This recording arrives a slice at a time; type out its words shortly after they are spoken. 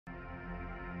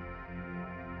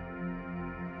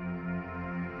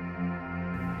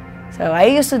So I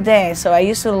used to dance, so I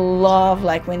used to love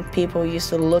like when people used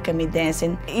to look at me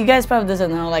dancing. You guys probably doesn't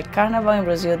know, like Carnival in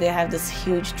Brazil, they have this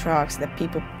huge trucks that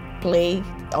people play,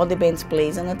 all the bands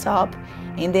plays on the top,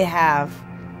 and they have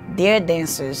their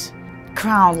dancers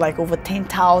crowned like over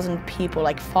 10,000 people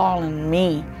like following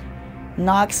me,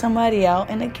 knock somebody out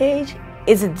in a cage.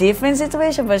 It's a different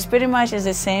situation, but it's pretty much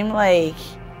the same like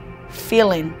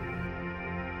feeling.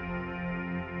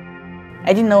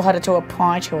 I didn't know how to throw a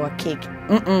punch or a kick.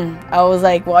 I was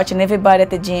like watching everybody at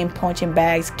the gym punching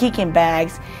bags, kicking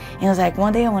bags, and I was like,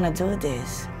 one day I want to do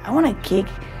this. I want to kick,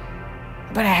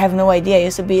 but I have no idea. I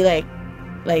used to be like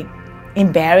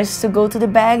embarrassed to go to the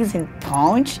bags and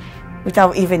punch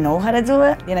without even know how to do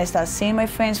it. Then I start seeing my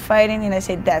friends fighting, and I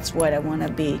say, that's what I want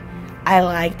to be. I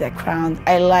like that crowd.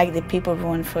 I like the people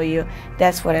rooting for you.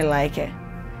 That's what I like it.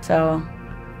 So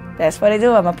that's what I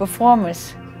do. I'm a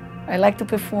performist. I like to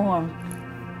perform.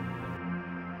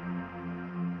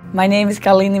 My name is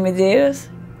Kaline Medeiros,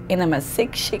 and I'm a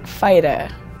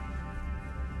SicChicfighter.